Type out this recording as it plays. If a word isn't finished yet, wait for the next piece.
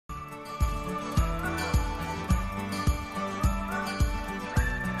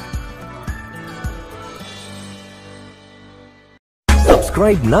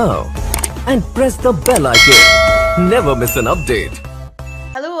subscribe now and press the bell icon. Never miss an update.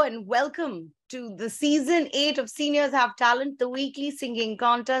 Hello and welcome to the season 8 of Seniors Have Talent, the weekly singing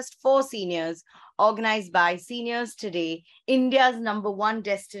contest for seniors organized by Seniors Today, India's #1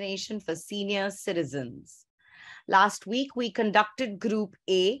 destination for senior citizens. Last week, we conducted Group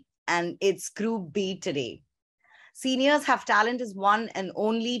A and it's Group B today. Seniors Have Talent is one and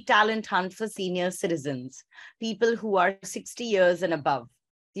only talent hunt for senior citizens, people who are 60 years and above.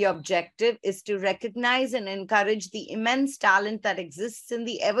 The objective is to recognize and encourage the immense talent that exists in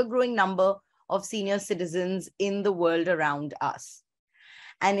the ever-growing number of senior citizens in the world around us.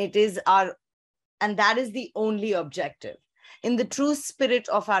 And that is the only objective. In the true spirit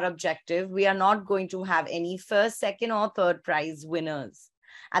of our objective, we are not going to have any first, second, or third prize winners.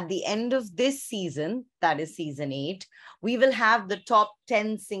 At the end of this season, that is season 8, we will have the top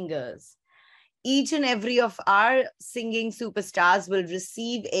 10 singers. Each and every of our singing superstars will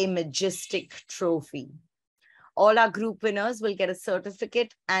receive a majestic trophy. All our group winners will get a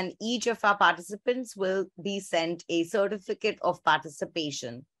certificate, and each of our participants will be sent a certificate of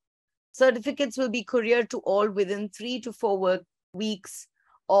participation. Certificates will be couriered to all within 3 to 4 weeks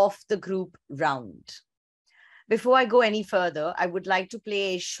of the group round. Before I go any further, I would like to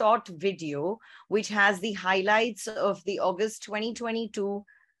play a short video which has the highlights of the August 2022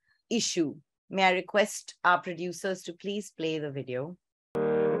 issue. May I request our producers to please play the video?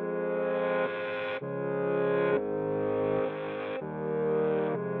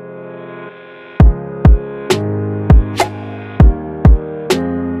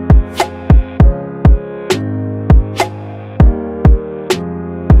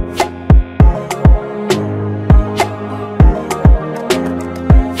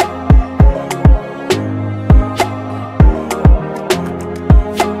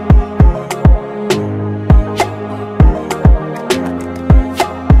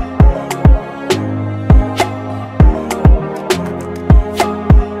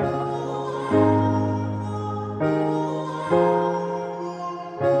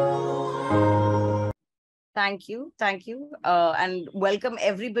 Thank you. And welcome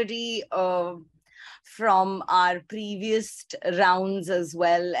everybody from our previous rounds as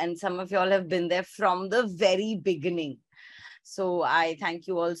well. And some of y'all have been there from the very beginning. So I thank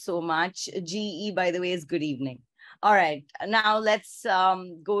you all so much. GE, by the way, is good evening. All right, now let's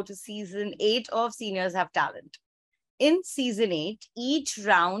go to season 8 of Seniors Have Talent. In season 8, each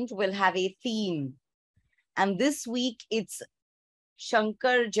round will have a theme. And this week, it's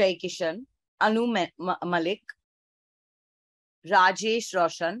Shankar Jaikishan, Anu Malik, Rajesh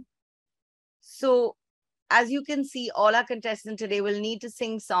Roshan. So, as you can see, all our contestants today will need to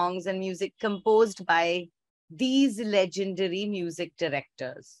sing songs and music composed by these legendary music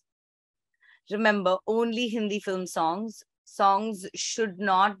directors. Remember, only Hindi film songs. Songs should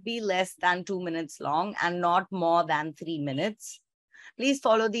not be less than 2 minutes long and not more than 3 minutes. Please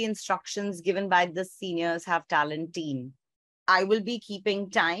follow the instructions given by the Seniors Have Talent team. I will be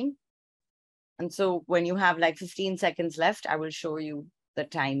keeping time. And so when you have like 15 seconds left, I will show you the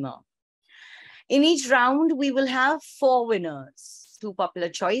timer. In each round, we will have 4 winners, 2 popular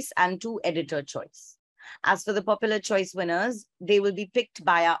choice and 2 editor choice. As for the popular choice winners, they will be picked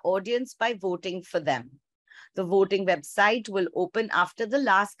by our audience by voting for them. The voting website will open after the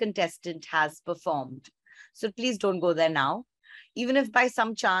last contestant has performed. So please don't go there now. Even if by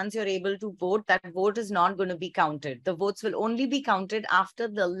some chance you're able to vote, that vote is not going to be counted. The votes will only be counted after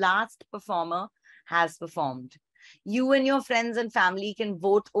the last performer has performed. You and your friends and family can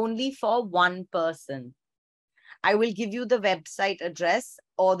vote only for one person. I will give you the website address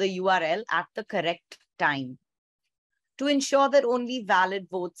or the URL at the correct time. To ensure that only valid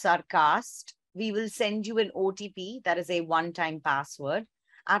votes are cast, we will send you an OTP, that is a one-time password,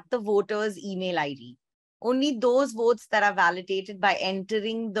 at the voter's email ID. Only those votes that are validated by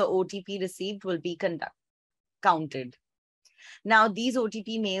entering the OTP received will be counted. Now, these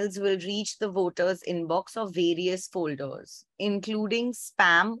OTP mails will reach the voter's inbox of various folders, including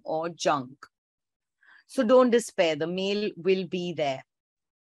spam or junk. So don't despair, the mail will be there.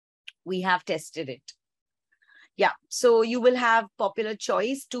 We have tested it. Yeah, so you will have popular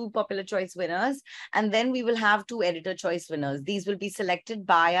choice, 2 popular choice winners, and then we will have 2 editor choice winners. These will be selected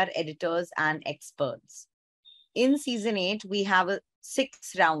by our editors and experts. In season 8, we have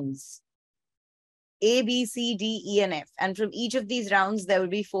 6 rounds, A, B, C, D, E, and F. And from each of these rounds, there will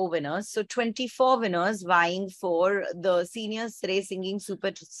be 4 winners. So 24 winners vying for the Seniors Today Singing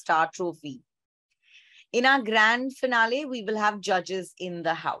Superstar Trophy. In our grand finale, we will have judges in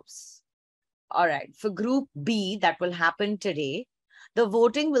the house. All right, for Group B, that will happen today, the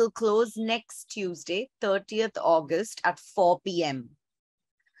voting will close next Tuesday, 30th August at 4 p.m.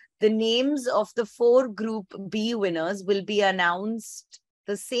 The names of the 4 Group B winners will be announced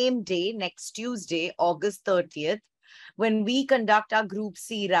the same day, next Tuesday, August 30th, when we conduct our Group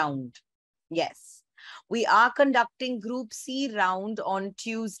C round. Yes, we are conducting Group C round on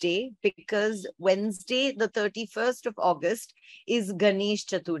Tuesday because Wednesday, the 31st of August, is Ganesh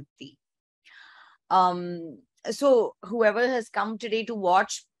Chaturthi. So whoever has come today to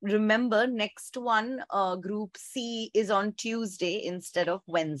watch, remember next one, Group C is on Tuesday instead of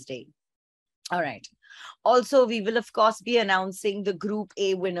Wednesday. All right. Also, we will, of course, be announcing the Group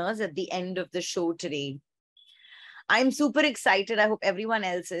A winners at the end of the show today. I'm super excited. I hope everyone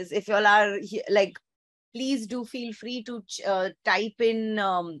else is. If you all are like, please do feel free to type in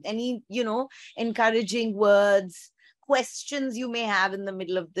any, encouraging words, questions you may have in the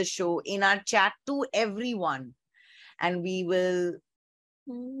middle of the show in our chat to everyone, and we will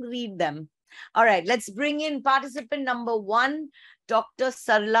read them. All right, let's bring in participant number 1, Dr.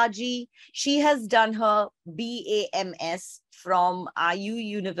 Sarlaji. She has done her BAMS from IU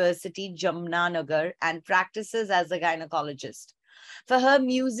University, Jamnanagar, and practices as a gynecologist. For her,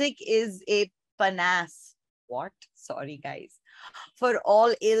 music is a panas. What? Sorry, guys. For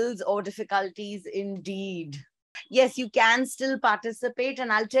all ills or difficulties, indeed. Yes, you can still participate,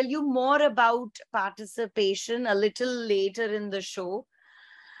 and I'll tell you more about participation a little later in the show.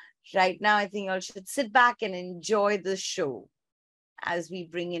 Right now, I think you all should sit back and enjoy the show as we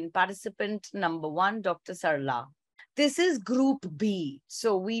bring in participant number 1, Dr. Sarla. This is Group B.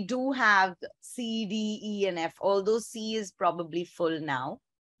 So we do have C, D, E, and F, although C is probably full now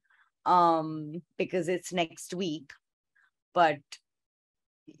because it's next week. But,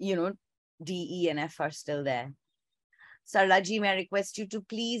 D, E, and F are still there. Sarlaji, may I request you to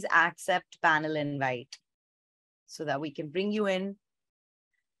please accept panel invite so that we can bring you in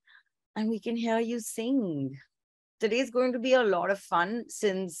and we can hear you sing. Today's going to be a lot of fun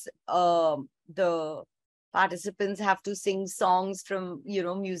since the participants have to sing songs from,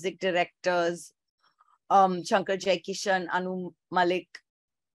 music directors, Shankar Jaikishan, Anu Malik,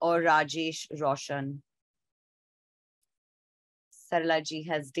 or Rajesh Roshan. Sarlaji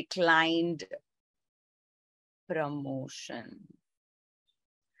has declined promotion.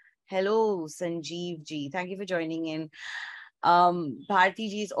 Hello, Sanjeev ji. Thank you for joining in. Bharti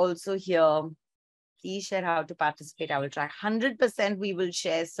ji is also here. Please share how to participate. I will try. 100% we will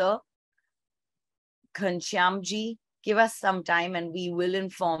share, sir. Ghanshyam ji, give us some time and we will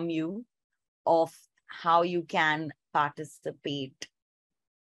inform you of how you can participate.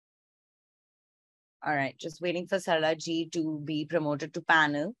 All right, just waiting for Sarla ji to be promoted to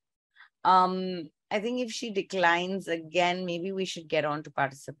panel. I think if she declines again, maybe we should get on to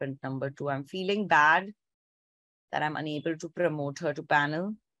participant number 2. I'm feeling bad that I'm unable to promote her to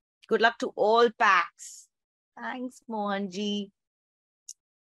panel. Good luck to all packs. Thanks, Mohanji.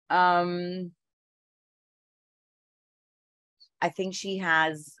 I think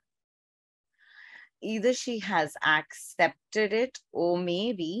either she has accepted it or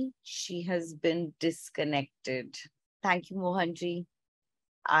maybe she has been disconnected. Thank you, Mohanji.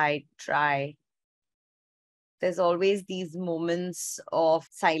 I try. There's always these moments of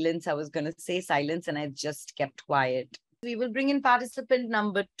silence. I was going to say silence and I just kept quiet. We will bring in participant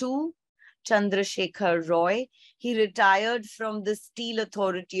number 2, Chandrasekhar Roy. He retired from the Steel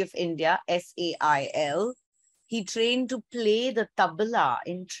Authority of India, SAIL. He trained to play the tabla.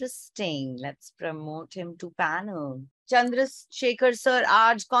 Interesting. Let's promote him to panel. Chandrasekhar sir,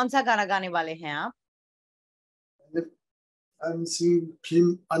 आज कौन सा गाना गाने वाले हैं आप? I'm seeing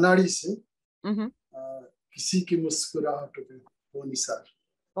film अनाड़ी से किसी की मुस्कुराहट पे वो निसार.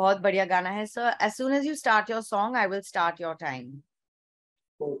 बहुत बढ़िया गाना है, sir. As soon as you start your song, I will start your time.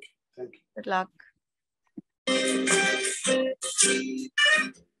 Okay, thank you. Good luck.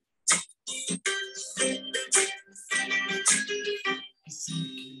 किसी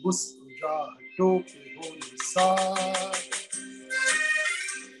की मुस्कुराहटों पे हो निसार,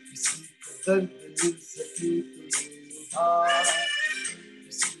 किसी को दर्द मिल सके तुम्हें उधार,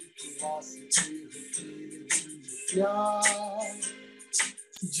 किसी के वास्ते होती दिल में प्यार,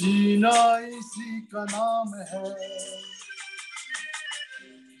 जीना इसी का नाम है.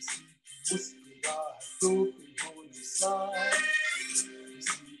 किसी की मुस्कुराहटों पे हो निसार, किसी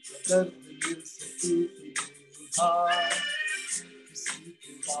को दर्द मिल सके तुम्हें उधार, किसी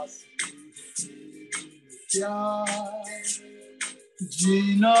के वास्ते होती दिल में प्यार,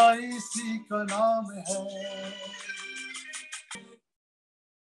 जीना इसी का नाम है.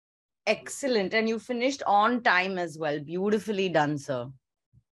 Excellent. And you finished on time as well. Beautifully done, sir.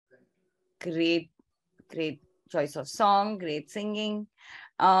 Great choice of song, great singing.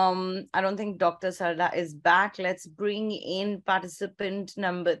 I don't think Dr. Sarla is back. Let's bring in participant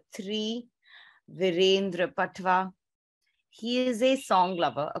number 3, Virendra Patwa. He is a song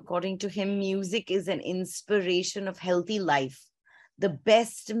lover. According to him, music is an inspiration of healthy life, the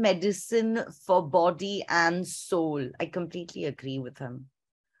best medicine for body and soul. I completely agree with him.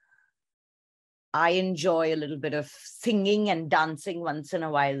 I enjoy a little bit of singing and dancing once in a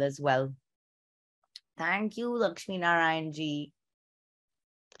while as well. Thank you, Lakshmi Narayan ji.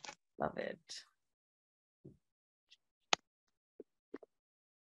 Love it.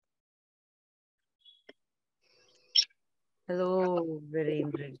 Hello,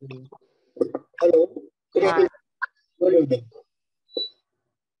 Virendra ji. Hello. Hi. Good evening.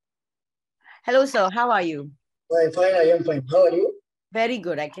 Hello, sir. How are you? I'm fine. I am fine. How are you? Very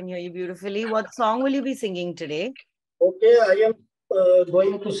good. I can hear you beautifully. What song will you be singing today? Okay. I am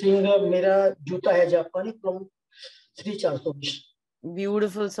going to sing Mera Juta Hai Japani from Sri Chansobish.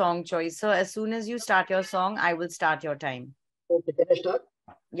 Beautiful song choice, sir. As soon as you start your song, I will start your time. Okay. Can I start?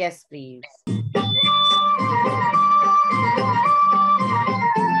 Yes, please.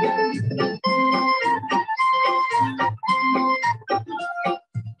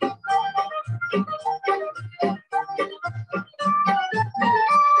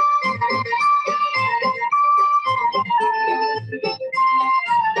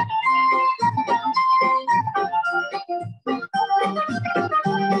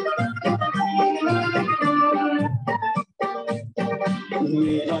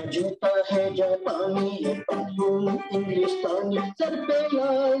 मेरा जूता है जापानी, ये पतलून इंग्लिस्तानी, sir पे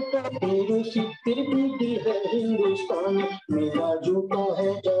लाल टोपी रूसी, फिर भी दिल है हिंदुस्तानी। मेरा जूता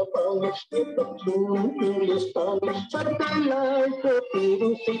है जापानी, ये पतलून इंग्लिस्तानी, सर पे लाल टोपी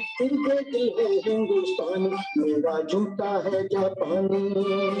रूसी, फिर भी दिल है हिंदुस्तानी। मेरा जूता है जापानी।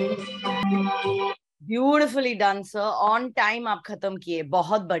 Beautifully done, sir. On time आप खत्म किए.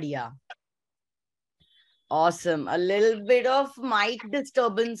 बहुत बढ़िया. Awesome. A little bit of mic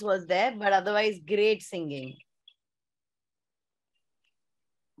disturbance was there, but otherwise great singing.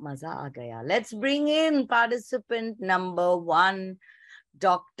 Maza aa gaya. Let's bring in participant number 1,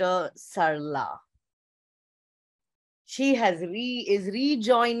 Dr. Sarla. She is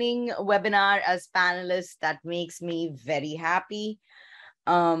rejoining webinar as panelist. That makes me very happy.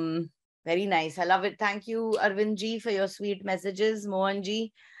 Very nice. I love it. Thank you, Arvind ji, for your sweet messages. Mohan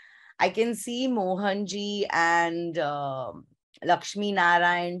ji. I can see Mohan ji and Lakshmi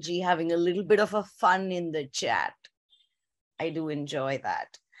Narayan ji having a little bit of a fun in the chat. I do enjoy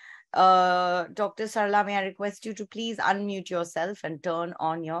that. Dr. Sarla, may I request you to please unmute yourself and turn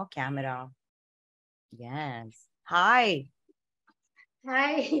on your camera? Yes. Hi.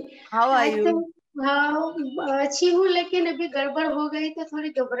 Hi How are आज तो you? हाँ अच्छी हूँ, लेकिन अभी गड़बड़ हो गई तो थोड़ी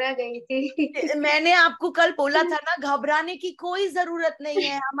घबरा गई थी। मैंने आपको कल बोला था ना, घबराने की कोई जरूरत नहीं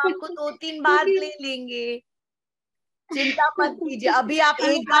है, हम आपको 2-3 बार ले लेंगे, चिंता मत कीजिए। अभी आप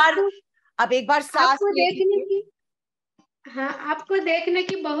एक बार सांस आपको ले देखने लीजिए। की हाँ आपको देखने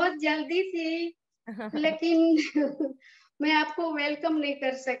की बहुत जल्दी थी, लेकिन मैं आपको वेलकम नहीं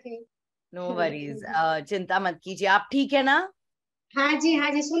कर सकी। नो वरीज, चिंता मत कीजिए। आप ठीक है ना? हाँ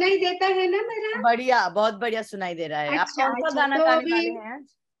जी सुनाई देता है ना मेरा? बढ़िया, बहुत बढ़िया सुनाई दे रहा है। आप अच्छा कौन सा अच्छा गाना तो गाने अभी वाले हैं आज?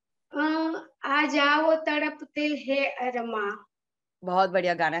 आ जाओ तड़पते है अरमा। बहुत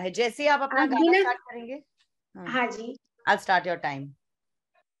बढ़िया गाना है। जैसे ही आप अपना आप गाना बिना स्टार्ट करेंगे, हाँ जी I'll start your time.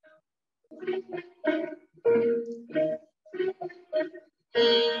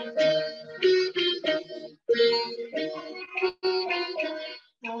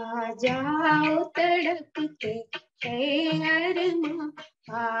 आ जाओ तड़पते है अरमा,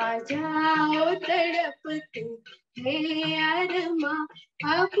 आ जाओ तड़पते है अरमा,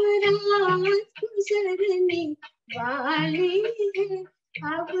 अब रात गुजरने वाली है,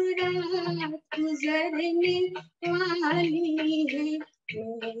 अब रात गुजरने वाली है।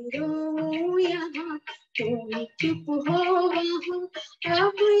 मैं रो यहाँ तुम चुप हो वहाँ,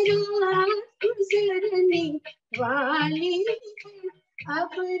 अब रात गुजरने वाली है,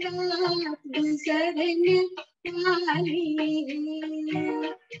 अब रात गुजरने वाली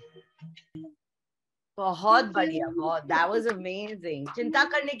है। बहुत बढ़िया, बहुत, that was amazing. चिंता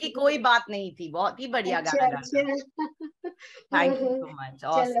करने की कोई बात नहीं थी, बहुत ही बढ़िया गाना गाया। Thank you so much.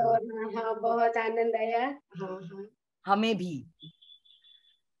 चलो ऑसम। हाँ बहुत आनंद आया। हाँ हमें भी।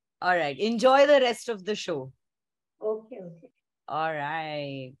 All right, enjoy the rest of the show. Okay. All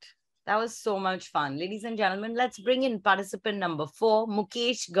right. That was so much fun. Ladies and gentlemen, let's bring in participant number 4,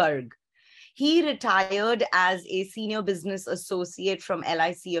 Mukesh Garg. He retired as a senior business associate from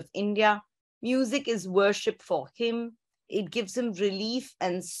LIC of India. Music is worship for him. It gives him relief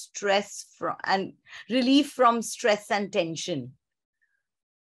and relief from stress and tension.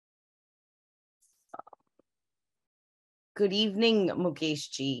 Good evening, Mukesh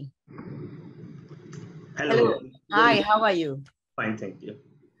ji. Hello. Hi, how are you? Fine, thank you.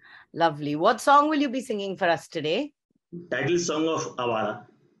 Lovely. What song will you be singing for us today? Title song of Avara.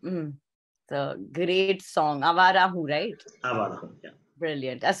 It's a great song. Avara Hu, right? Avara, yeah.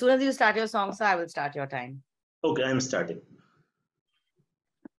 Brilliant. As soon as you start your song, sir, I will start your time. Okay, I'm starting.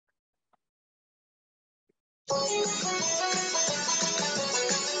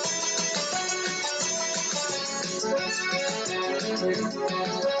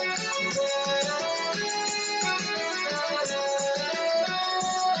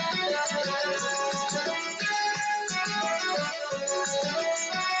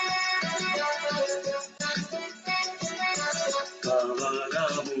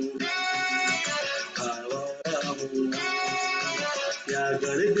 क्या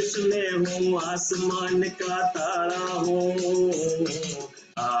गर्दिश में हूँ आसमान का तारा हूँ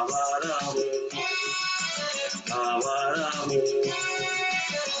आवारा हूँ आवारा हूँ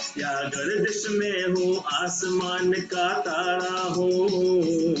क्या गर्दिश में हूँ आसमान का तारा हूँ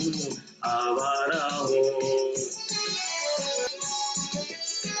आवारा हूँ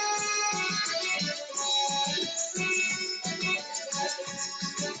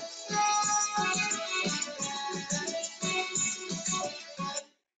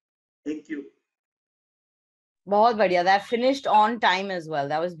Thank you. बहुत बढ़िया. That finished on time as well.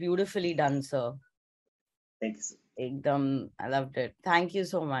 That was beautifully done, sir. Thank you, sir. Ekdam, I loved it. Thank you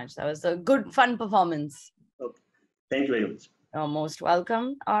so much. That was a good, fun performance. Okay. Thank you very much. You're most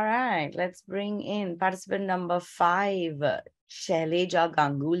welcome. All right, let's bring in participant number 5, Shaileja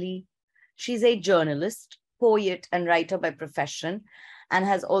Ganguly. She's a journalist, poet, and writer by profession, and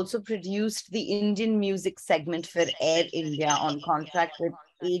has also produced the Indian music segment for Air India on contract with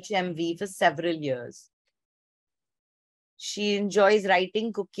HMV for several years. She enjoys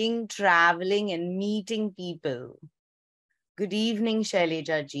writing, cooking, traveling, and meeting people. Good evening,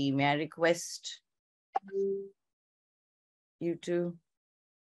 Shaileja ji. May I request you to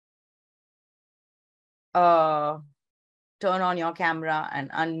turn on your camera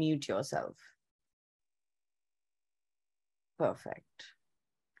and unmute yourself. Perfect.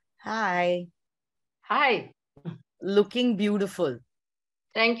 Hi. Hi. Looking beautiful.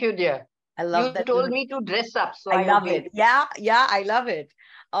 Thank you, dear. I love you that. told me to dress up, so I love obeyed. it. Yeah, I love it.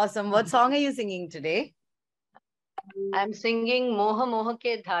 Awesome. What song are you singing today? I'm singing Moha Moha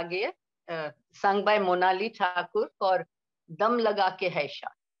Ke Dhage, sung by Monali Thakur for Dam Laga Ke Hai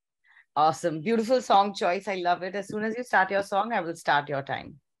Shad. Awesome. Beautiful song choice. I love it. As soon as you start your song, I will start your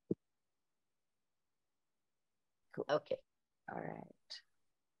time. Cool. Okay. All right.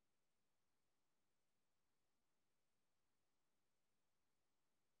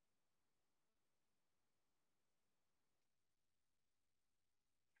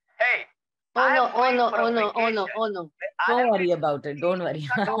 Hey. Oh no, oh no, oh no, oh no, oh no. Don't worry about it. Don't worry.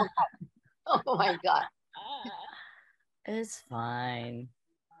 Oh my God. It's fine.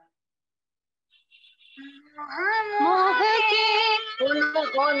 Oh no,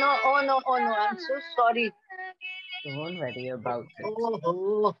 oh no, oh no, oh no. I'm so sorry. Don't worry about it.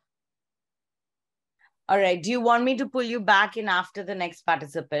 Oh. All right. Do you want me to pull you back in after the next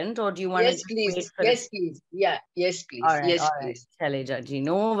participant, or do you want Yes, to please. wait for Yes, please. Yeah. Yes, please. All right, yes, all right. please. Shaileja ji,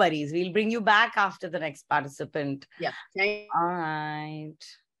 no worries. We'll bring you back after the next participant. Yeah. Thank All right.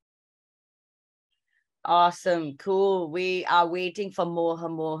 Awesome. Cool. We are waiting for Moha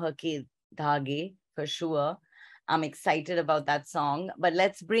Moha Ke Dhage for sure. I'm excited about that song. But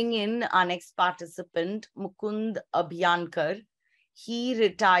let's bring in our next participant, Mukund Abhyankar. He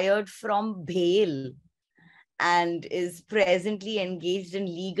retired from Bhel and is presently engaged in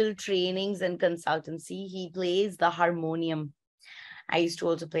legal trainings and consultancy. He plays the harmonium. I used to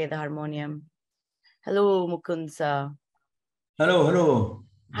also play the harmonium. Hello, Mukund sir. Hello.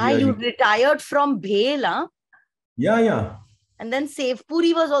 Hi, you retired from Bhel, huh? Yeah. And then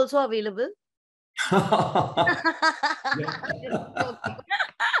Sevpuri was also available.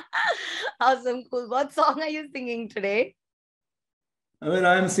 Awesome, cool. What song are you singing today? Well,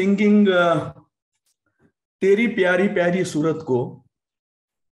 I am singing Teri Pyari Pyari Surat Ko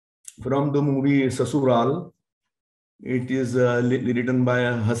from the movie Sasural. It is written by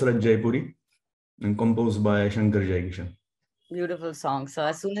Hasrat Jaipuri and composed by Shankar Jaikishan. Beautiful song. So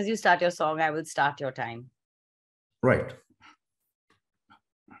as soon as you start your song, I will start your time. Right.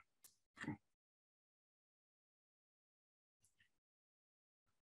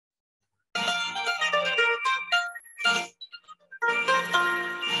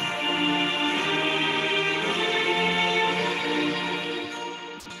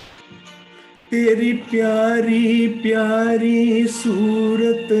 तेरी प्यारी प्यारी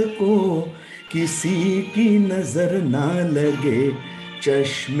सूरत को किसी की नजर ना लगे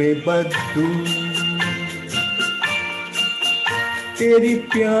चश्मे बद्दू, तेरी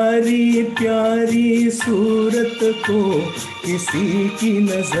प्यारी प्यारी सूरत को किसी की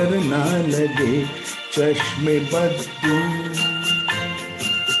नजर ना लगे चश्मे बद्दू,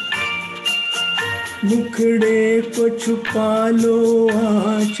 मुखड़े को छुपा लो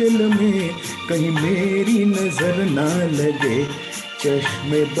आंचल में कहीं मेरी नजर ना लगे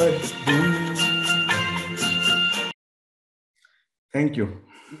चश्मे बद्दू। Thank you.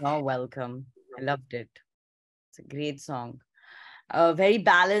 You're welcome. I loved it. It's a great song. Very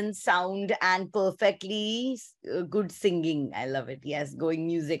balanced sound and perfectly good singing. I love it. Yes, going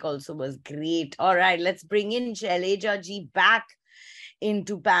music also was great. All right, let's bring in Shaileja ji back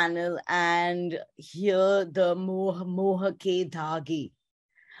into panel and hear the Moh Ke Dhage.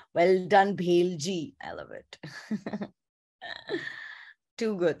 Well done, Bhel ji. I love it.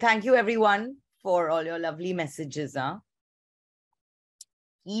 Too good. Thank you, everyone, for all your lovely messages.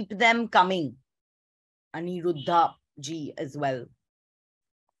 Keep them coming. Aniruddha ji as well.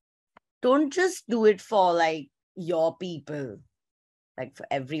 Don't just do it for like your people, like for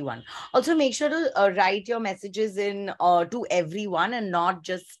everyone. Also make sure to write your messages in to everyone and not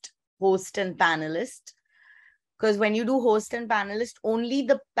just host and panelist, because when you do host and panelist, only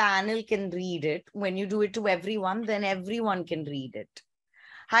the panel can read it. When you do it to everyone, then everyone can read it.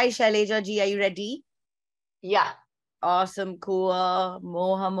 Hi Shaileja ji, are you ready? Yeah. Awesome, cool.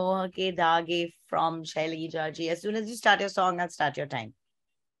 Moha Ke Dhage from Shaileja ji. As soon as you start your song, I'll start your time.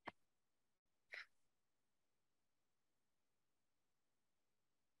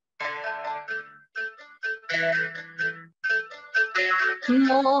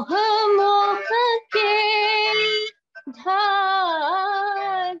 मोह मोह के धागे,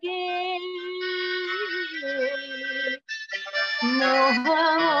 मोह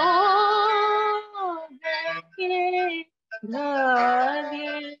मोह के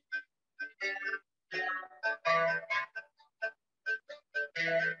धागे,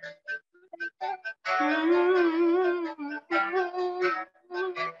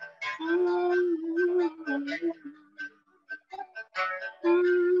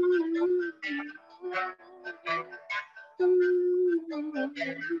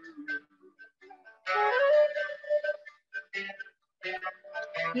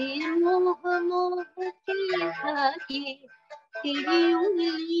 ये मोह मोह के धागे तेरी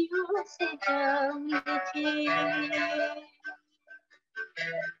उंगलियों से जा उलझे,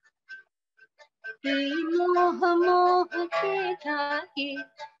 ये मोह मोह के धागे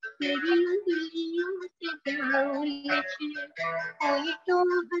तेरी उंगलियों से जा उलझे, कोई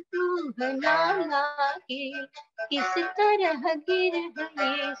टूह टूह ना लागे किस तरह गिर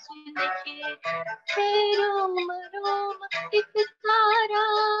गए सुलझे, रोम रोम एक तारा,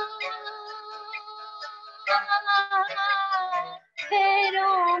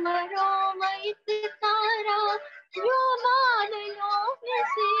 रोम रोम एक तारा जो बादलों में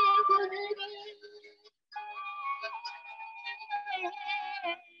से गुजरे,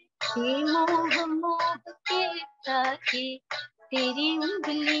 ये मोह मोह के धागे तेरी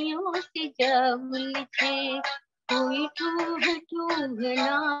उंगलियों से जा उलझे, कोई टूह टूह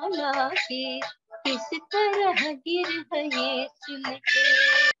ना लागे किस तरह गिर गए सुलझे।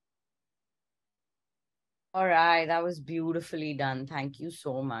 All right, that was beautifully done. Thank you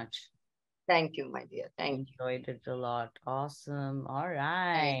so much. Thank you, my dear. Thank you. Enjoyed it a lot. Awesome. All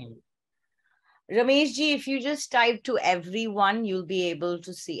right. Ramesh ji, if you just type to everyone, you'll be able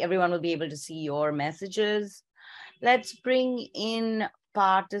to see, everyone will be able to see your messages. Let's bring in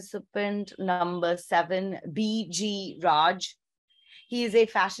participant number 7, B.G. Raj. He is a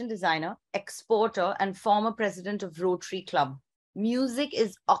fashion designer, exporter, and former president of Rotary Club. Music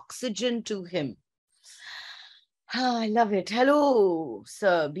is oxygen to him. I love it. Hello,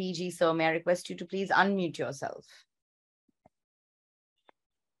 sir, BG, sir. May I request you to please unmute yourself?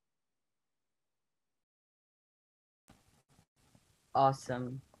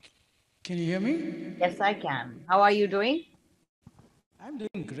 Awesome. Can you hear me? Yes, I can. How are you doing? I'm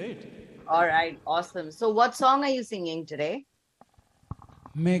doing great. All right, awesome. So what song are you singing today?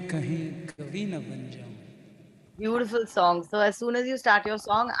 मैं कहीं कवि न बन जाऊं. Beautiful song. So as soon as you start your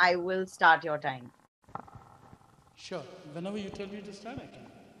song, I will start your time. Sure. Whenever you tell me to start, I can.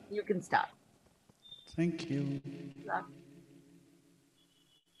 You can start. Thank you.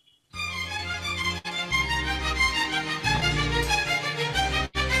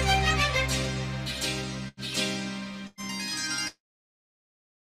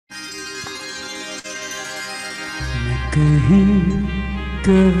 मैं कहीं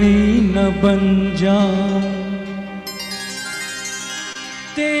कवि न बन जाऊं,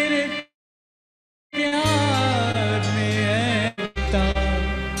 तेरे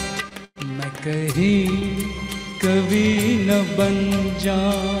बन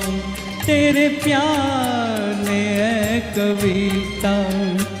जाऊं तेरे प्यार में है कविता,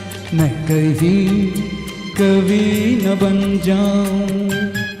 मैं कहीं कभी न बन जाऊं।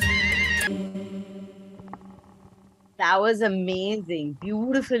 That was amazing.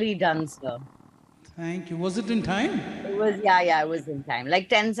 Beautifully done, sir. Thank you. Was it in time? It was, yeah, it was in time. Like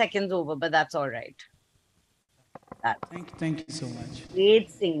 10 seconds over, but that's all right. Thank you so much.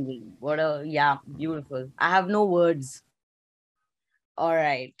 Great singing. Yeah, beautiful. I have no words. All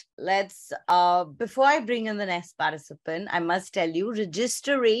right. Let's, before I bring in the next participant, I must tell you,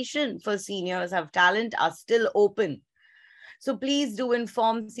 registration for Seniors Have Talent are still open. So please do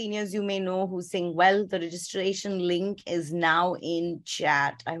inform seniors you may know who sing well. The registration link is now in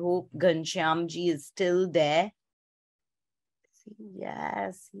chat. I hope Ghanshyamji is still there.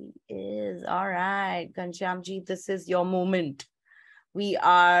 Yes, he is. All right, Ghanshyamji, this is your moment. We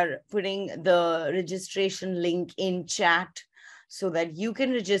are putting the registration link in chat so that you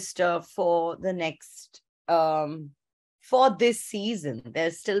can register for the next, for this season.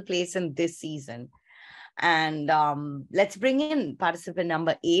 There's still place in this season. And let's bring in participant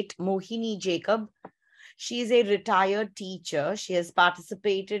number 8, Mohini Jacob. She is a retired teacher. She has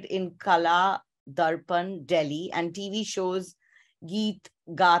participated in Kala Darpan, Delhi, and TV shows Geet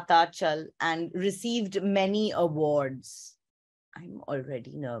Gata Chal, and received many awards. I'm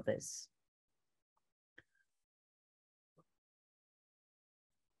already nervous.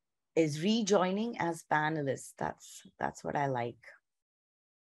 Is rejoining as panelist. That's what I like.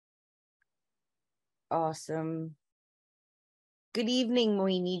 Awesome. Good evening,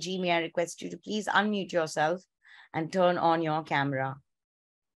 Mohini ji. May I request you to please unmute yourself and turn on your camera.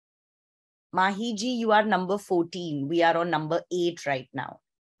 Mahi ji, you are number 14. We are on number 8 right now.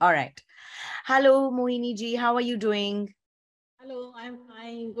 All right. Hello, Mohini ji. How are you doing? Hello, I'm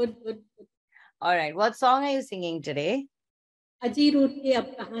fine. Good. All right. What song are you singing today? अजी रूठ के अब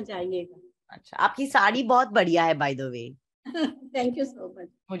कहाँ जाइएगा. अच्छा, आपकी साड़ी बहुत बढ़िया है, by the way. Thank you so much.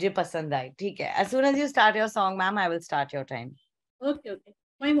 मुझे पसंद आई. ठीक है. As soon as you start your song, ma'am, I will start your time. Okay.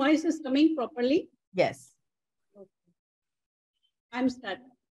 My voice is coming properly? Yes. Okay. I'm starting.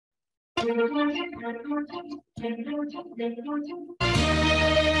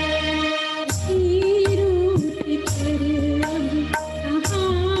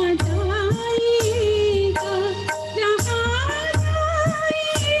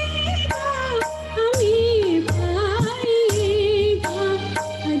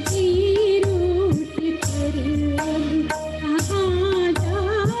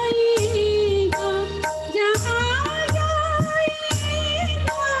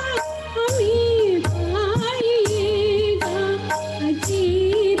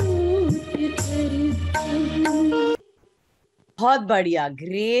 बहुत बढ़िया.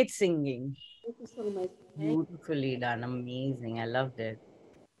 Great singing. Thank you so much. Beautifully done. Amazing. I loved it.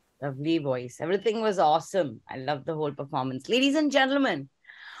 Lovely voice. Everything was awesome. I loved the whole performance. Ladies and gentlemen,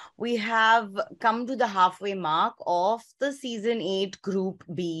 we have come to the halfway mark of the season 8 Group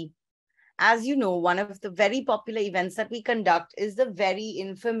B. As you know, one of the very popular events that we conduct is the very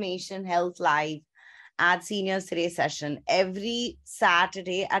Information Health Live at Seniors Today session every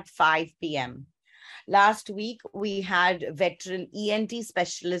Saturday at 5 p.m. Last week, we had veteran ENT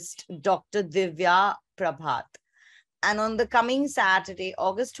specialist Dr. Divya Prabhat. And on the coming Saturday,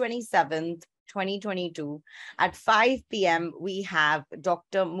 August 27th, 2022, at 5 p.m., we have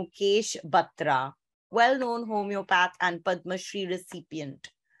Dr. Mukesh Batra, well-known homeopath and Padma Shri recipient.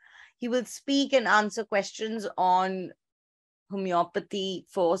 He will speak and answer questions on homeopathy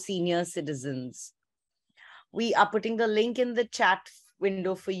for senior citizens. We are putting the link in the chat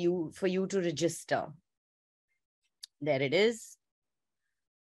window for you to register. There it is.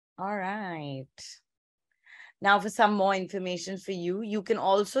 All right. Now for some more information for you, you can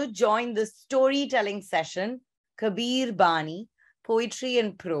also join the storytelling session, Kabir Bani, poetry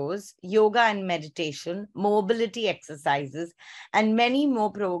and prose, yoga and meditation, mobility exercises, and many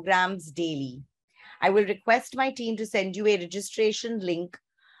more programs daily. I will request my team to send you a registration link.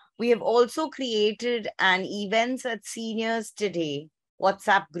 We have also created an Events at Seniors Today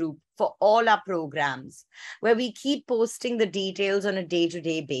WhatsApp group for all our programs, where we keep posting the details on a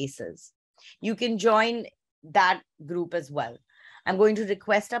day-to-day basis. You can join that group as well. I'm going to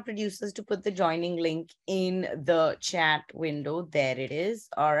request our producers to put the joining link in the chat window. There it is.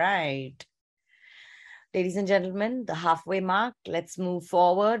 All right. Ladies and gentlemen, the halfway mark. Let's move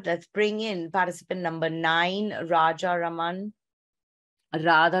forward. Let's bring in participant number 9, Raja Raman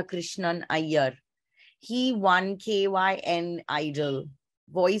Radha Krishnan Iyer. He won KYN Idol,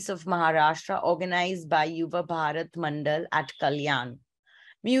 Voice of Maharashtra, organized by Yuva Bharat Mandal at Kalyan.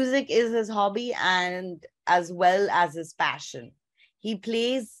 Music is his hobby and as well as his passion. He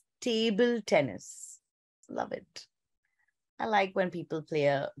plays table tennis. Love it. I like when people play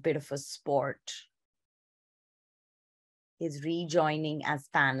a bit of a sport. He's rejoining as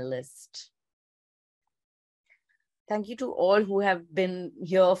panelist. Thank you to all who have been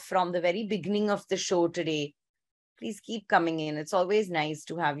here from the very beginning of the show today. Please keep coming in. It's always nice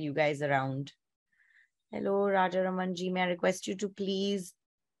to have you guys around. Hello, Raja Ramanji. May I request you to please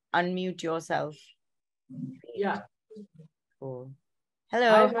unmute yourself? Yeah. Cool. Hello,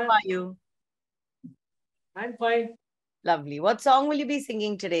 Hi, how ma'am. are you? I'm fine. Lovely. What song will you be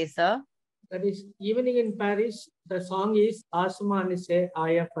singing today, sir? That is Evening in Paris. The song is Asman Se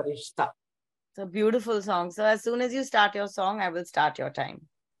Aya Farishta. It's a beautiful song. So as soon as you start your song, I will start your time.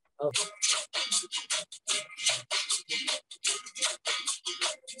 Okay.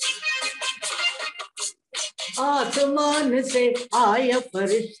 आसमान से आया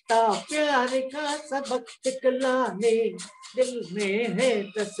फरिश्ता प्यार का सबक सिखलाने दिल में है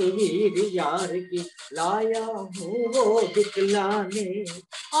तस्वीर यार की लाया हूँ वो दिखलाने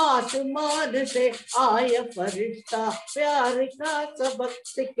आसमान से आया फरिश्ता प्यार का सबक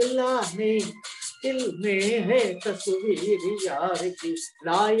सिखलाने दिल में है तस्वीर यार की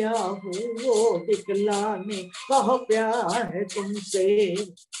लाया हूँ वो दिखलाने कहो प्यार है तुमसे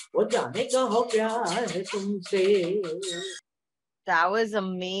वो जाने कहो प्यार है तुमसे. That was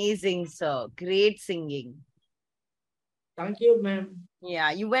amazing, sir. Great singing. Thank you, ma'am.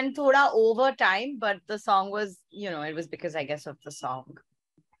 Yeah, you went thoda over time, but the song was, it was because I guess of the song.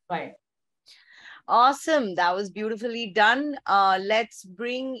 Fine. Awesome. That was beautifully done. Let's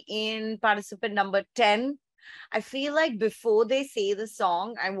bring in participant number 10. I feel like before they say the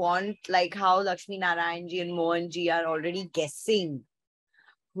song, I want like how Lakshmi Narayan ji and Mohan ji are already guessing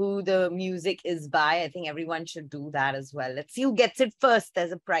who the music is by. I think everyone should do that as well. Let's see who gets it first.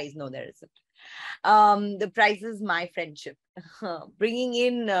 There's a prize. No, there isn't. The prize is my friendship. Bringing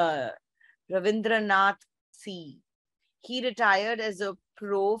in Ravindranath C. He retired as a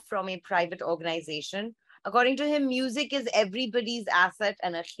pro from a private organization. According to him, music is everybody's asset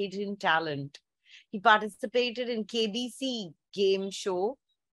and a hidden talent. He participated in KBC game show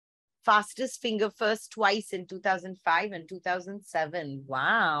Fastest Finger First twice in 2005 and 2007.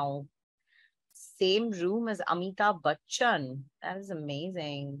 Wow. Same room as Amitabh Bachchan. That is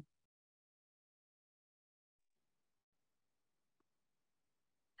amazing.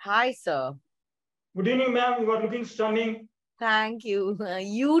 Hi, sir. Good evening, ma'am. You are looking stunning. Thank you.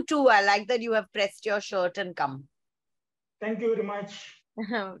 You too. I like that you have pressed your shirt and come. Thank you very much.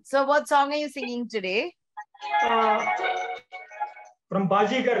 So what song are you singing today? From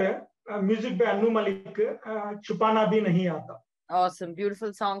Bajigar, music by Anu Malik, Chupana Bhi Nahi Aata. Awesome.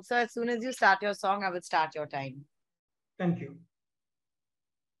 Beautiful song. So as soon as you start your song, I will start your time. Thank you.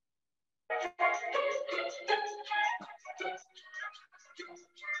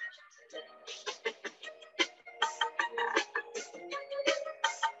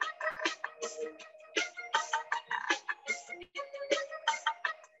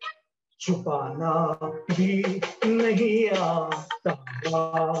 छुपाना भी नहीं आता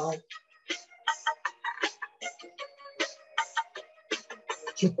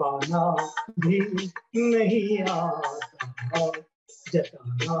छुपाना भी नहीं आता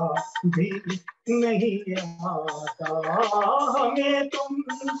जताना भी नहीं आता हमें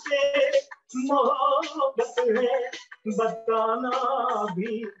तुमसे मोहब्बत है बताना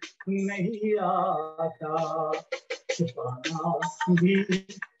भी नहीं आता छुपाना भी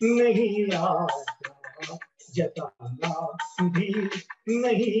नहीं आता जताना भी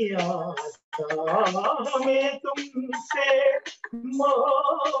नहीं आता हमें तुमसे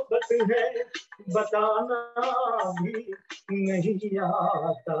मोहब्बत है बताना भी नहीं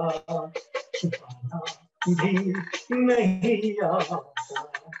आता छुपाना भी नहीं आता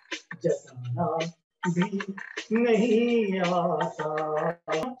जताना भी नहीं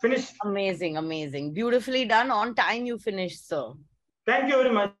आता. Finish. Amazing, amazing. Beautifully done. On time you finished, sir. Thank you very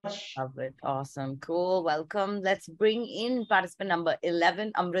much. Love it. Awesome. Cool. Welcome. Let's bring in participant number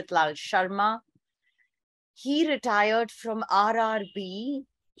 11, Amritlal Sharma. He retired from RRB.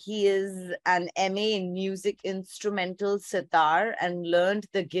 He is an MA in music instrumental sitar and learned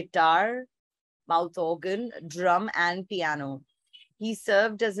the guitar, mouth organ, drum, and piano. He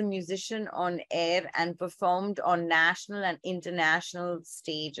served as a musician on air and performed on national and international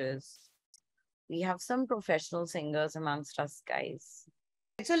stages. We have some professional singers amongst us, guys.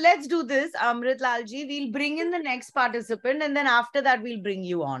 So let's do this, Amritlal ji. We'll bring in the next participant and then after that, we'll bring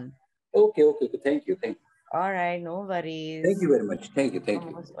you on. Okay. Thank you. All right, no worries. Thank you very much. Thank you.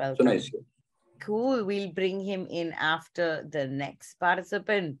 Most welcome. So nice. Cool. We'll bring him in after the next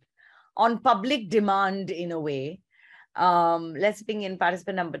participant on public demand in a way. Let's bring in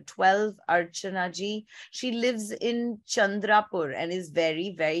participant number 12, Archana ji. She lives in Chandrapur and is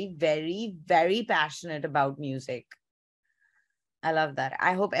very, very, very, very passionate about music. I love that.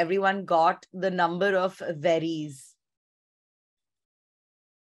 I hope everyone got the number of veris.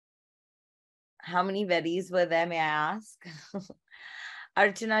 How many veris were there, may I ask?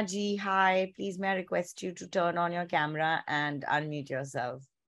 Archana ji, hi. Please may I request you to turn on your camera and unmute yourself.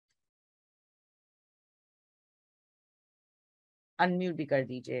 Unmute भी कर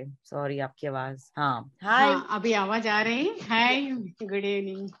दीजिए. Sorry, आपकी आवाज. हाँ. Hi. हाँ, अभी आवाज आ रही है. Hi, good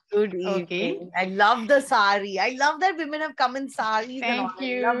evening. Good Okay. evening. I love the sari. I love that women have come in saris and all. Thank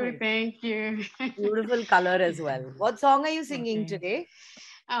I love you, it. thank you. Beautiful color as well. What song are you singing today?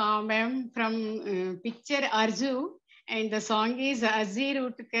 Ma'am, from picture Arju, and the song is Azir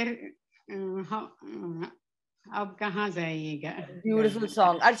Utkar अब कहाँ जाइएगा. Beautiful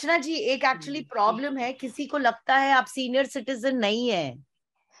song. Archana ji, एक actually problem है. किसी को लगता है आप senior citizen नहीं है.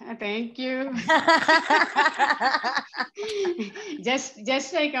 Thank you.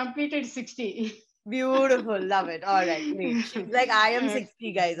 just I completed 60. Beautiful, love it. All right, great. She's like, I am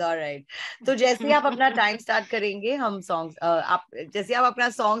 60, guys. All right. तो जैसे ही आप अपना time start करेंगे, हम songs. आप जैसे आप अपना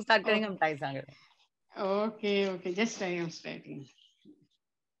song start करेंगे, हम time start करेंगे. Okay. Just I am starting.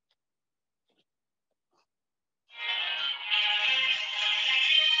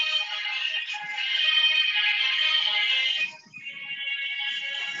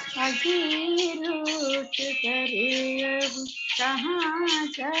 अजीर उठ कर अब कहाँ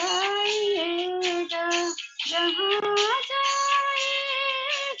जाइएगा, जहाँ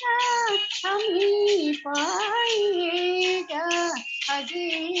जाइएगा हम ही पाइएगा.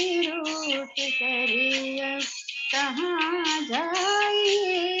 अजीर उठ कर अब कहाँ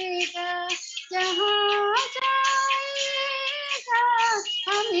जाइएगा, जहाँ जाइएगा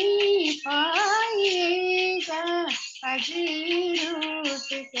हम ही पाइएगा.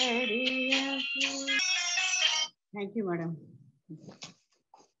 Thank you, madam.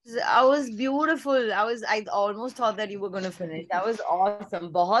 I was beautiful. I almost thought that you were going to finish. That was awesome.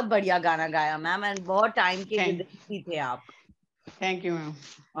 बहुत बढ़िया गाना गाया, ma'am, and बहुत time के विद्यार्थी थे आप. Thank you, ma'am.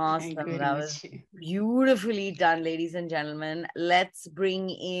 Awesome. Thank you That very was much. beautifully done, ladies and gentlemen. Let's bring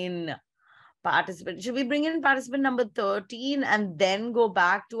in participant. Should we bring in participant number 13 and then go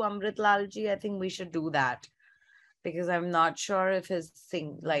back to Amrit Lalji? I think we should do that because I'm not sure if his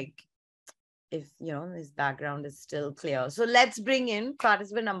if his background is still clear. So let's bring in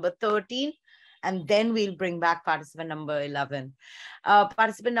participant number 13 and then we'll bring back participant number 11.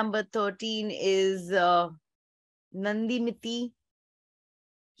 Participant number 13 is Nandimiti.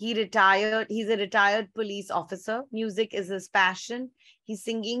 He's a retired police officer. Music is his passion. He's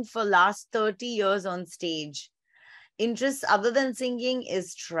singing for last 30 years on stage. Interests other than singing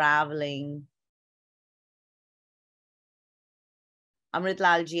is traveling. Amrit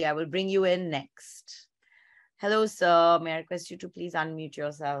Lalji, I will bring you in next. Hello, sir. May I request you to please unmute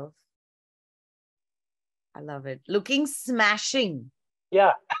yourself? I love it. Looking smashing.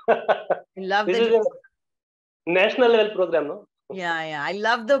 Yeah. I love this that. Is a national level program, no? Yeah. I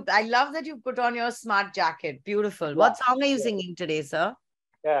love that you put on your smart jacket. Beautiful. Yeah. What song are you singing today, sir?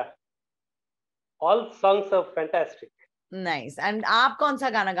 Yeah. All songs are fantastic. Nice. And आप कौन सा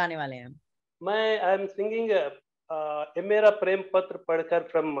गाना गाने वाले हैं? I am singing ये मेरा प्रेम पत्र पढ़कर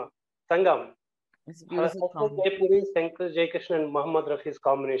from Sangam. It's a beautiful song. Jaipuri, Shankar Jaykrishna and Muhammad Rafi's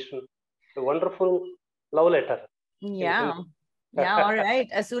combination. A wonderful love letter. Yeah. Yeah, all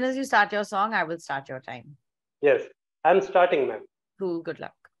right. As soon as you start your song, I will start your time. Yes, I'm starting, ma'am. Cool, good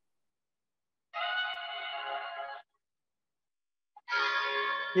luck.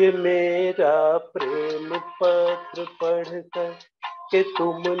 ये मेरा प्रेम पत्र पढ़कर कि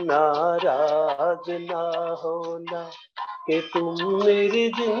तुम नाराज ना होना, कि तुम मेरी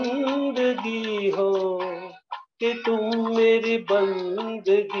जिंदगी हो, कि तुम मेरी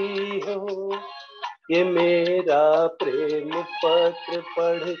बंदगी हो. ये मेरा प्रेम पत्र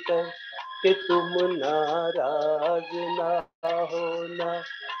पढ़कर कि तुम नाराज ना होना,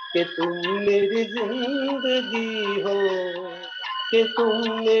 कि तुम मेरी जिंदगी हो, कि तुम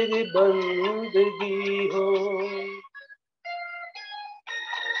मेरी बंदगी हो.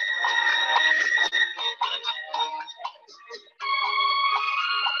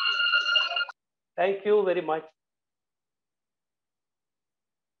 Thank you very much.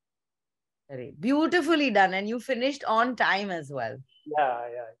 Very beautifully done, and you finished on time as well.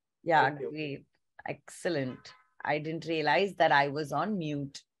 Yeah, great. Excellent. I didn't realize that I was on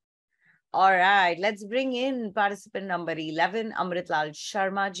mute. All right, let's bring in participant number 11, Amritlal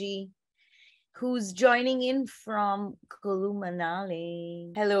Sharma ji. who's joining in from Kulu,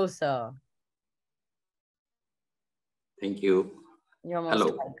 Manali. Hello, sir. Thank you. You're most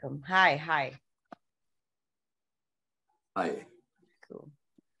Hello. welcome. Hi, hi. Hi. Cool.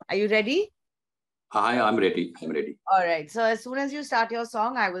 Are you ready? Hi, I'm ready. I'm ready. All right. So as soon as you start your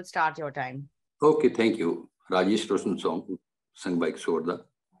song, I will start your time. Okay, thank you. Rajesh Roshan song sung by Kishorda.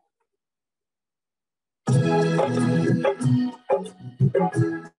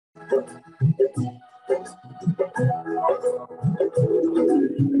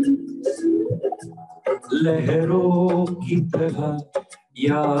 लहरों की तरह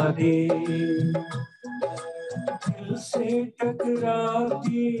यादें दिल से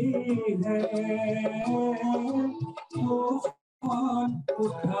टकराती है, तूफान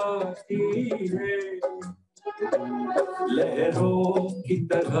उठाती है। लहरों की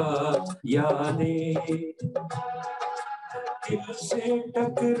तरह यादें दिल से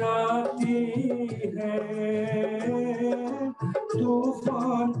टकराती है,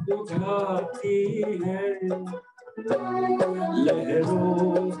 तूफान उठाती है।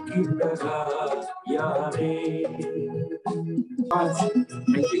 लहरों की तरह यादें।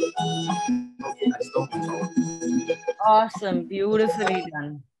 Thank you. Awesome. Beautifully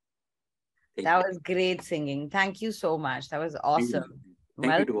done. Thank That you. was great singing. Thank you so much. That was awesome. Thank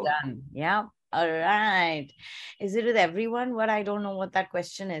Well you to all. done. Yeah. All right. Is it with everyone? What? I don't know what that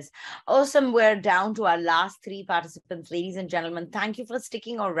question is. Awesome. We're down to our last three participants. Ladies and gentlemen, thank you for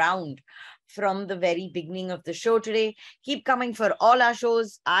sticking around from the very beginning of the show today. Keep coming for all our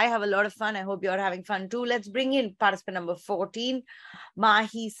shows. I have a lot of fun. I hope you're having fun too. Let's bring in participant number 14,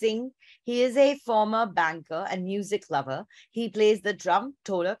 Mahi Singh. He is a former banker and music lover. He plays the drum,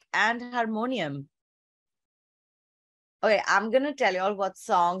 tolak, and harmonium. Okay, I'm going to tell you all what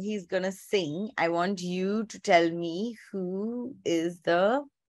song he's going to sing. I want you to tell me who is the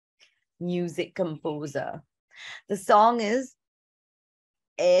music composer. The song is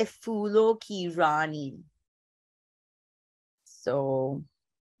E Phoolon Ki Rani. So,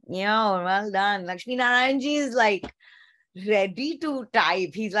 yeah, well done. Lakshmi Narayan ji is like ready to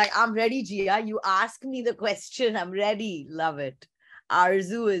type. He's like, I'm ready, Jia. You ask me the question. I'm ready. Love it.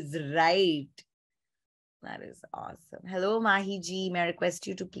 Arzu is right. That is awesome. Hello, Mahi ji. May I request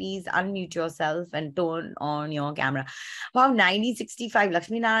you to please unmute yourself and turn on your camera. Wow, 9065.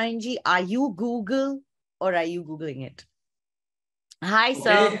 Lakshmi Narayan ji, are you Google or are you Googling it? Hi,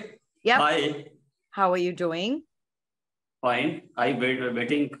 sir. Yep. Hi. How are you doing? Fine. I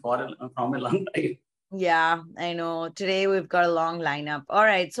waiting from a long time. Yeah, I know. Today we've got a long lineup. All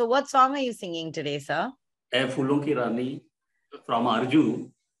right. So what song are you singing today, sir? E Phoolon Ki Rani from Arju.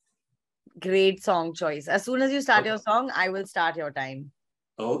 Great song choice. As soon as you start your song, I will start your time.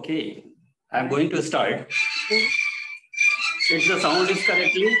 Okay. I'm going to start. Cool. If the sound is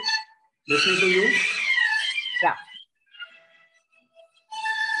correctly listening to you. Yeah.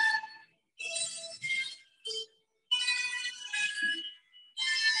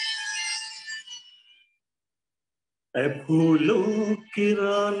 ए फूलों की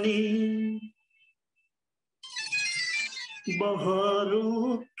रानी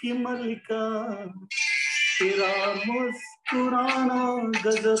बहारों की मलिका तेरा मुस्कुराना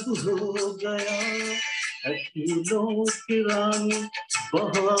गजब हो गया ए फूलों की रानी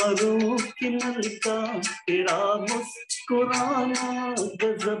बहारों की मलिका तेरा मुस्कुराना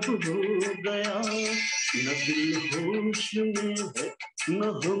गजब हो गया न दिल होश में है न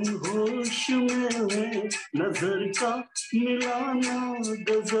हम होश में है नजर का मिलाना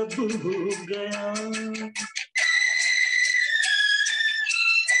गजब हो गया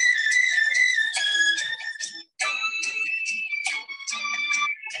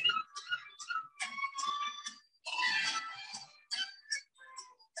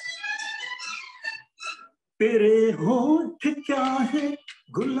तेरे होठ क्या है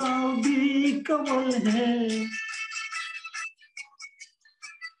गुलाबी कमल है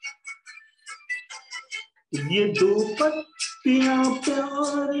ये दो पत्तियां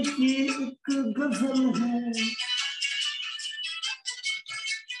प्यार की एक गजल है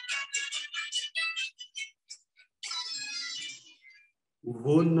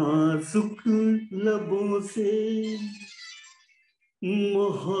वो नाजुक लबों से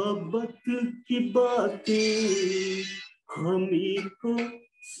मोहब्बत की बातें हमी को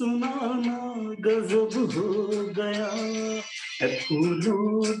सुनाना गजब हो गया है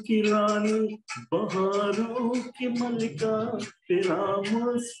फूलों की रानी बहारों की मलिका तेरा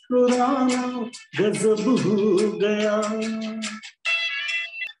मुस्कुराना गजब हो गया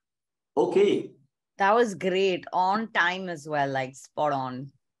Okay. That was great. On time as well, like spot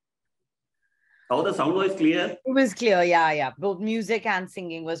on. How the sound was clear? It was clear. Yeah, yeah. Both music and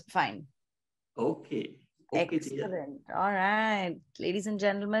singing was fine. Okay. Okay, Tia. Excellent. All right. Ladies and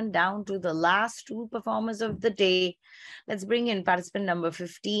gentlemen, down to the last two performers of the day. Let's bring in participant number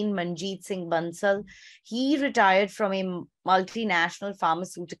 15, Manjeet Singh Bansal. He retired from a multinational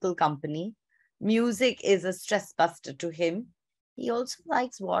pharmaceutical company. Music is a stress buster to him. He also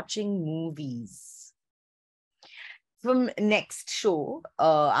likes watching movies. From next show,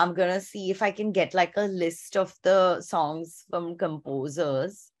 I'm gonna see if I can get like a list of the songs from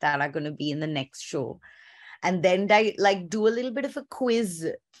composers that are gonna be in the next show. And then do a little bit of a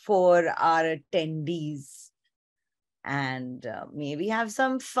quiz for our attendees and maybe have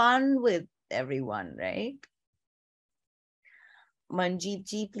some fun with everyone, right? Manjeet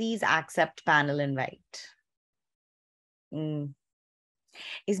ji, please accept panel invite.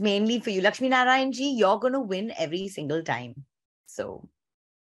 Is mainly for you. Lakshmi Narayan ji, you're going to win every single time. So,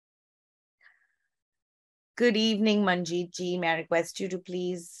 good evening, Manjeet ji. May I request you to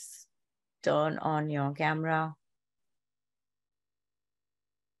please turn on your camera?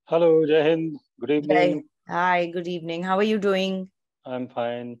 Hello, Jai Hind. Good evening. Hi, good evening. How are you doing? I'm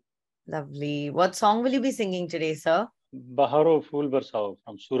fine. Lovely. What song will you be singing today, sir? Baharo Phool Barsao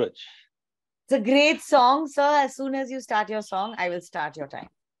from Suraj. It's a great song, sir. As soon as you start your song, I will start your time.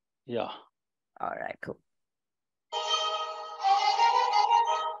 Yeah. All right, cool.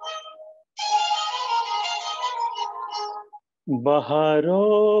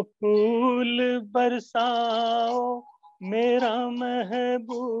 बहारो फूल बरसाओ मेरा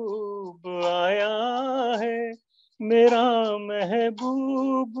महबूब आया है मेरा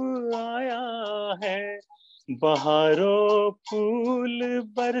महबूब आया है बहारो फूल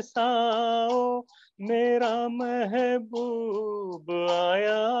बरसाओ मेरा महबूब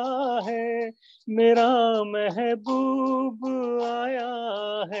आया है मेरा महबूब आया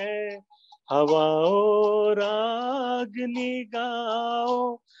है हवाओ रागनी गाओ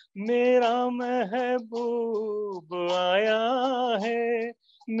मेरा महबूब आया है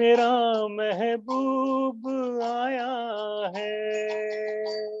मेरा महबूब आया है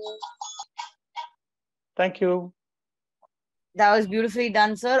Thank you. That was beautifully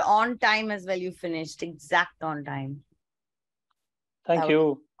done, sir. On time as well. You finished exact on time. Thank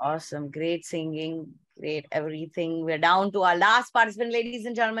you. Awesome. Great singing. Great everything. We're down to our last participant, ladies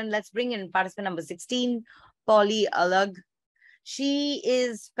and gentlemen. Let's bring in participant number 16, Polly Alag. She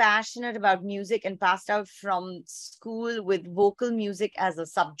is passionate about music and passed out from school with vocal music as a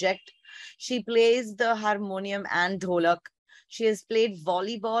subject. She plays the harmonium and dholak. She has played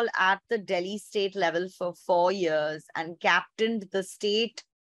volleyball at the Delhi state level for 4 years and captained the state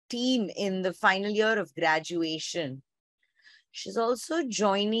team in the final year of graduation. She's also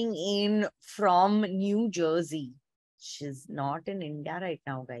joining in from New Jersey. She's not in India right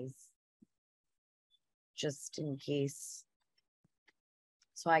now, guys. Just in case.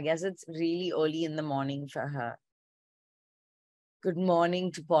 So I guess it's really early in the morning for her. Good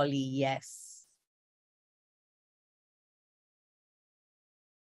morning to Polly. Yes.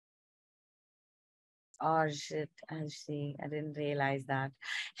 Oh shit, I see. I didn't realize that.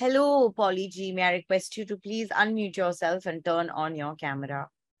 Hello, Polly G. May I request you to please unmute yourself and turn on your camera?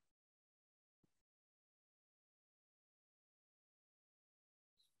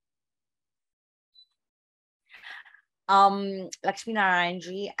 Lakshmi Narayan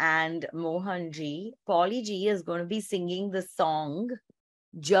ji and Mohan ji, Polly ji is going to be singing the song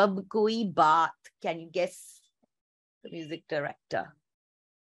Jab Koi Baat. Can you guess the music director?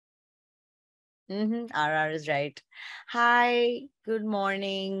 RR is right. Hi, good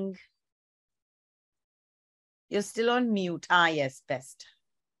morning. You're still on mute. Ah, yes, best.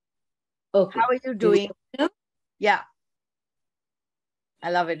 Okay. How are you doing? Yeah.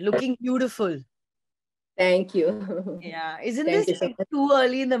 I love it. Looking beautiful. Thank you. Yeah. Isn't Thank this you so like much. too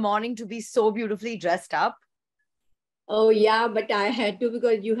early in the morning to be so beautifully dressed up? Oh yeah, but I had to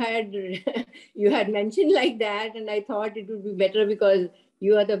because you had you had mentioned like that, and I thought it would be better because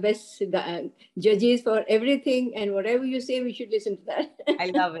you are the best judges for everything, and whatever you say, we should listen to that. I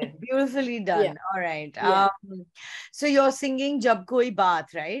love it. Beautifully done. Yeah. All right. Yeah. So you're singing Jab Koi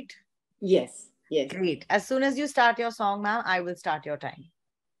Baat, right? Yes. Yes. Great. As soon as you start your song, ma'am, I will start your time.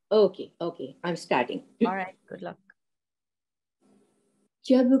 Okay. Okay. I'm starting. All right. Good luck.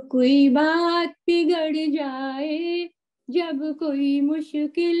 जब कोई बात बिगड़ जाए जब कोई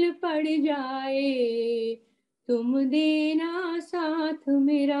मुश्किल पड़ जाए तुम देना साथ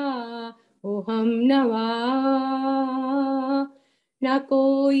मेरा ओ हम नवा ना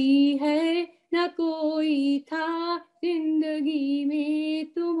कोई है ना कोई था जिंदगी में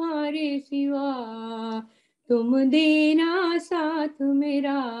तुम्हारे सिवा तुम देना साथ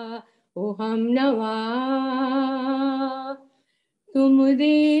मेरा ओ हम नवा तुम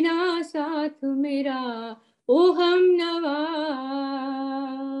देना साथ मेरा ओ हम नवा.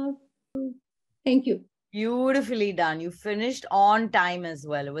 Thank you. Beautifully done. You finished on time as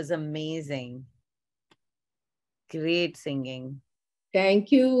well. It was amazing. Great singing.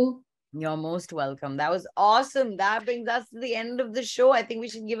 Thank you. You're most welcome. That was awesome. That brings us to the end of the show. I think we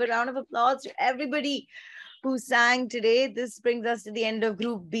should give a round of applause to everybody who sang today. This brings us to the end of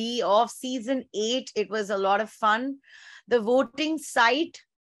Group B of Season 8. It was a lot of fun. The voting site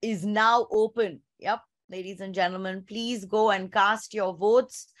is now open. Yep. Ladies and gentlemen, please go and cast your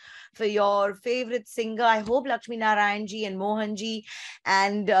votes for your favorite singer. I hope Lakshmi Narayan ji and Mohan ji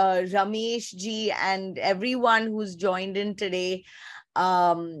and Ramesh ji and everyone who's joined in today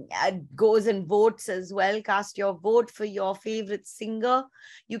goes and votes as well. Cast your vote for your favorite singer.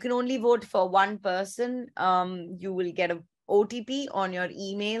 You can only vote for one person. You will get an OTP on your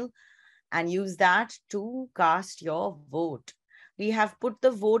email and use that to cast your vote. We have put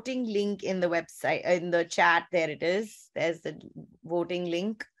the voting link in the website, in the chat. There it is. There's the voting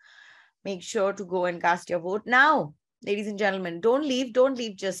link. Make sure to go and cast your vote now. Ladies and gentlemen, don't leave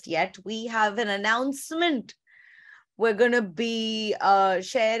just yet. We have an announcement. We're going to be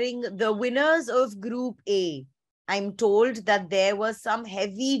sharing the winners of Group A. I'm told that there was some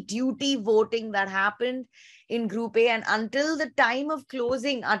heavy duty voting that happened in Group A, and until the time of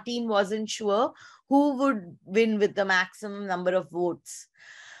closing, our team wasn't sure who would win with the maximum number of votes.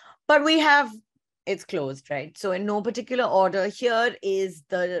 But it's closed, right? So in no particular order, here is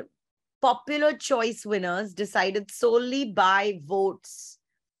the popular choice winners decided solely by votes.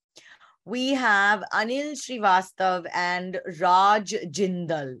 We have Anil Srivastav and Raj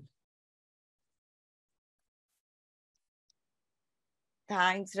Jindal.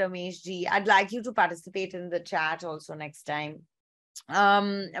 Thanks, Ramesh ji. I'd like you to participate in the chat also next time. Are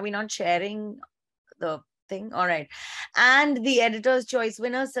we not sharing the thing? All right. And the editor's choice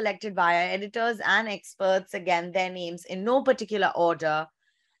winners selected via editors and experts. Again, their names in no particular order.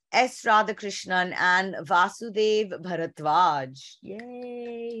 S. Radhakrishnan and Vasudev Bharadwaj.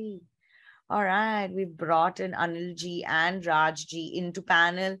 Yay. All right, we've brought in Anil ji and Raj ji into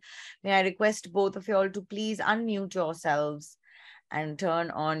panel. May I request both of you all to please unmute yourselves and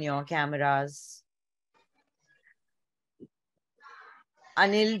turn on your cameras.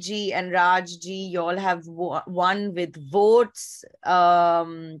 Anil ji and Raj ji, you all have won with votes.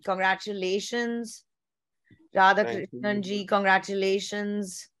 Congratulations. Radhakrishnan ji,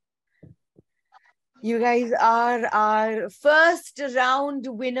 congratulations. You guys are our first round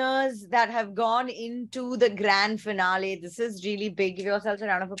winners that have gone into the grand finale. This is really big. Give yourselves a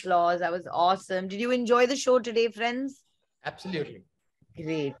round of applause. That was awesome. Did you enjoy the show today, friends? Absolutely.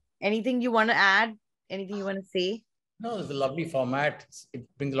 Great. Anything you want to add? Anything you want to say? No, it's a lovely format. It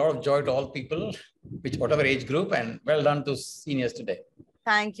brings a lot of joy to all people, whatever age group, and well done to seniors today.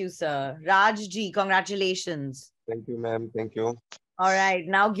 Thank you, sir. Raj ji, congratulations. Thank you, ma'am. Thank you. All right,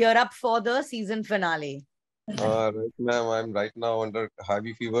 now gear up for the season finale. Right, ma'am, I'm right now under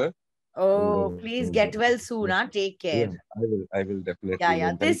heavy fever. Oh, please get well soon, huh? Take care. Yeah, I will definitely.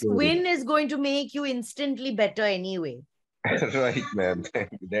 Yeah. This win is going to make you instantly better anyway. Right, ma'am.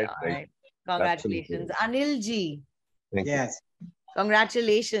 That's right. Congratulations. Absolutely. Anil ji. Yes.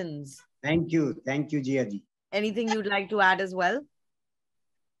 Congratulations. Thank you. Thank you, Jia ji. Anything you'd like to add as well?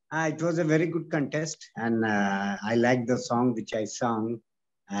 It was a very good contest, and I like the song which I sung,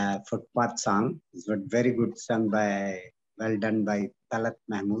 Footpath song. It was very good sung well done by Talat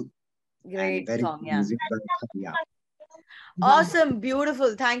Mahmood. Great very song, yeah. Yeah. Awesome,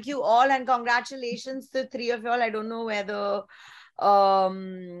 beautiful. Thank you all, and congratulations to three of you all. I don't know whether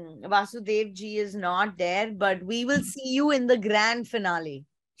Vasudev ji is not there, but we will see you in the grand finale.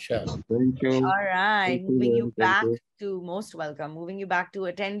 Sure. Thank you. All right. Thank you, Moving you back you. to most welcome. Moving you back to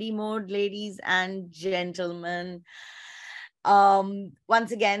attendee mode, ladies and gentlemen.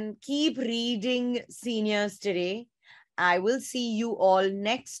 Once again, keep reading seniors today. I will see you all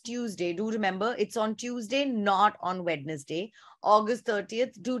next Tuesday. Do remember, it's on Tuesday, not on Wednesday. August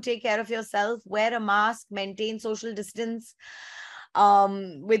 30th. Do take care of yourself. Wear a mask. Maintain social distance.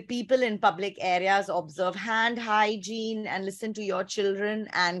 With people in public areas, observe hand hygiene and listen to your children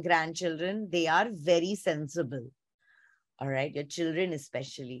and grandchildren. They are very sensible. All right, your children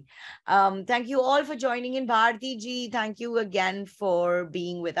especially. Thank you all for joining in. Bharti ji, thank you again for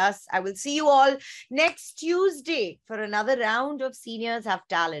being with us. I will see you all next Tuesday for another round of Seniors Have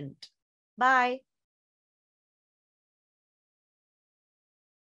Talent. Bye.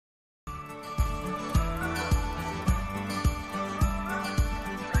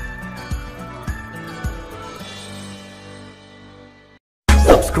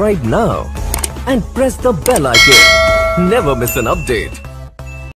 Subscribe now and press the bell icon. Never miss an update.